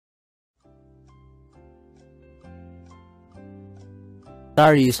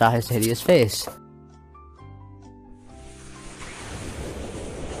Sorry you saw his hideous face.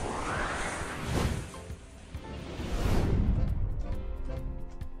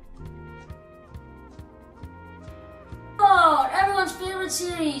 Oh, everyone's favorite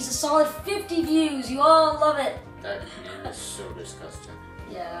series, a solid 50 views. You all love it. That name is so disgusting.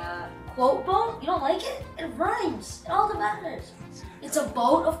 Yeah. Quote boat? You don't like it? It rhymes. All that matters. It's a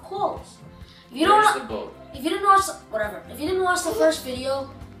boat of quotes. If you Where's don't, the boat? if you didn't watch whatever, if you didn't watch the first video,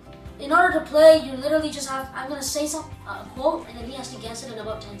 in order to play, you literally just have. I'm gonna say a quote, and then he has to guess it in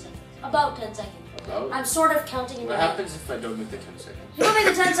about 10 seconds. About 10 seconds. About? I'm sort of counting in What my head. happens if I don't make the 10 seconds? If you don't make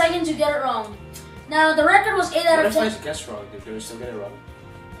the 10 seconds, you get it wrong. Now the record was 8 out What of if 10. I guess wrong? Do I still get it wrong?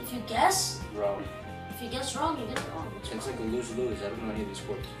 If you guess, Wrong. if you guess wrong, you get it wrong. It's like a lose-lose. I don't know any of these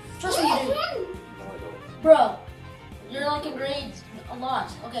sports. Trust me, you do. No, I don't. Bro, you're like in grades a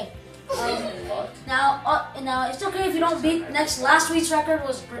lot. Okay. A lot? Now it's okay if you don't beat last week's record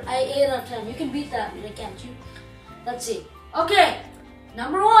was 8 out of 10. You can beat that, can't you? Let's see. Okay,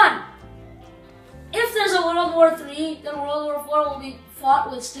 number 1. If there's a World War III, then World War IV will be fought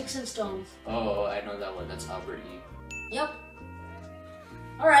with sticks and stones. Oh, I know that one. That's Albert E. Yep.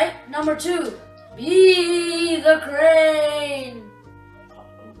 All right, number 2. Be the crane.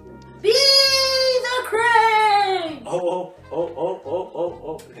 Be the crane. Oh.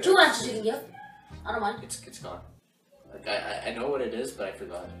 2 answers you can give. I don't mind. It's gone. Like I know what it is, but I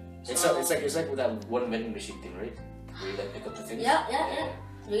forgot. It's So- like with that one vending machine thing, right? Where you like pick up the things. Yeah.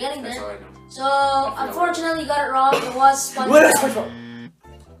 You're getting That's all there. I know. So, unfortunately, you got it wrong. It was SpongeBob. What is SpongeBob?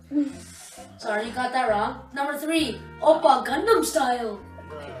 Sorry, you got that wrong. Number 3, Oppa Gundam style.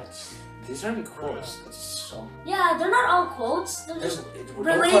 These aren't quotes. It's a song. Yeah, they're not all quotes. They're just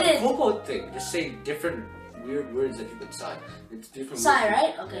related. Related. Quote thing. Just say different weird words that you could sigh. It's different. Sigh, words.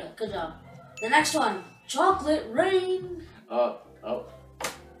 right? Okay, good job. The next one, Chocolate Rain.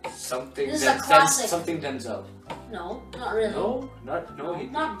 Something. This is a classic. Something Denzel. No, not really. No. Not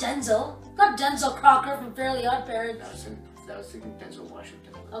Denzel. Not Denzel Crocker from Fairly Odd Parents. I was thinking Denzel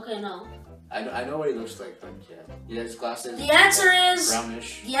Washington. Okay, no. I know what he looks like, but yeah. He has glasses. The answer is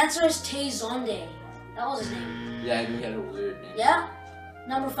brownish. The answer is Tay Zonde. That was his name. Yeah, I knew he had a weird name. Yeah.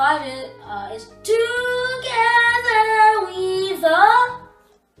 Number 5 is Together We the.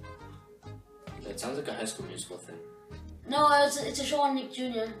 That sounds like a High School Musical thing. No, it's a show on Nick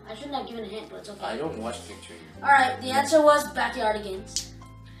Jr. I shouldn't have given a hint, but it's okay. I don't watch Nick Jr. Alright, the answer was Backyardigans.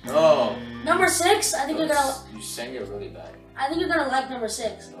 Oh. Number 6, I think you're gonna. You sang it really bad. I think you're gonna like number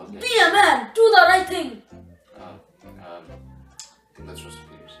 6. Okay. Be a man, do the right thing. I think that's Russell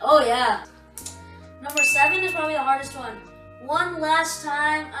Peters. Oh yeah. Number 7 is probably the hardest one. One last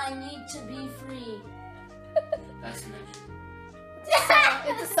time, I need to be free. That's Neji.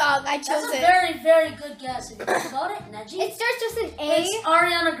 It's a song. I chose That's a it. very, very good guess. If you think about it, Neji. It starts with an A. It's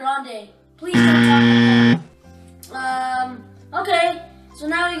Ariana Grande. Please don't talk like that. Okay, so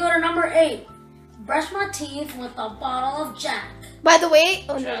now we go to number 8. Brush my teeth with a bottle of Jack. By the way,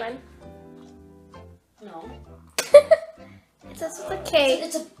 oh, Jack. never mind. No. It starts with a K.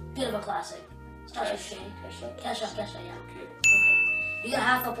 It's a bit of a classic. Starts with K. Kesha. Kesha, yeah. Okay. Okay. You get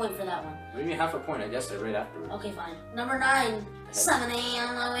half a point for that one. What do you mean half a point? I guessed it right afterwards. Okay, fine. Number 9. 7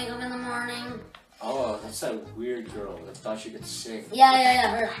 a.m. I wake up in the morning. Oh, that's that weird girl that thought she could sing. Yeah,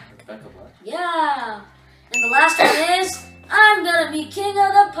 her. Rebecca Black. Yeah. And the last one is, I'm gonna be king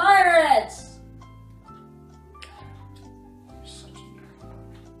of the pirates. You're such a nerd.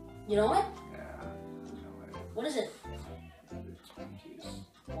 You know it? Yeah. No way. What is it? It's One Piece.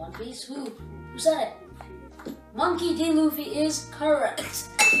 One Piece? Who said it? Monkey D. Luffy is correct.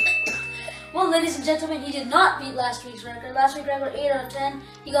 Well, ladies and gentlemen, he did not beat last week's record. Last week's record, 8 out of 10.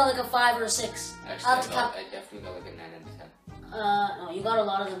 He got like a 5 or a 6. Actually, I definitely got like a 9 out of 10. No, you got a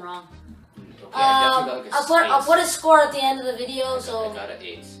lot of them wrong. Okay, I definitely got like a I'll put a score at the end of the video, so... I got an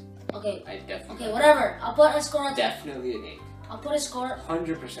 8. Okay. I definitely Okay, got whatever. I'll put a score at the... Definitely an 8. I'll put a score...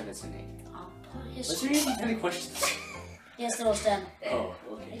 100% it's an 8. I'll put his... What's your even 10 questions? Yes, there was 10. Oh,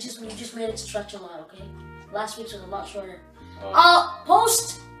 okay. You just made it stretch a lot, okay? Last week's was a lot shorter. Oh. I'll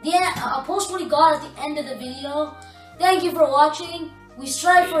post what he got at the end of the video. Thank you for watching. We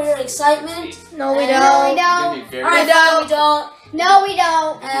strive for your excitement. No, we And- don't. We It's gonna don't. be very Alright, don't. no, we don't. No, we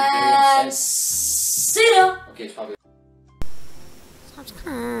don't. And upset. see ya. Okay, it's probably.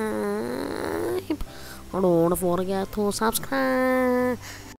 Subscribe. Don't forget to subscribe.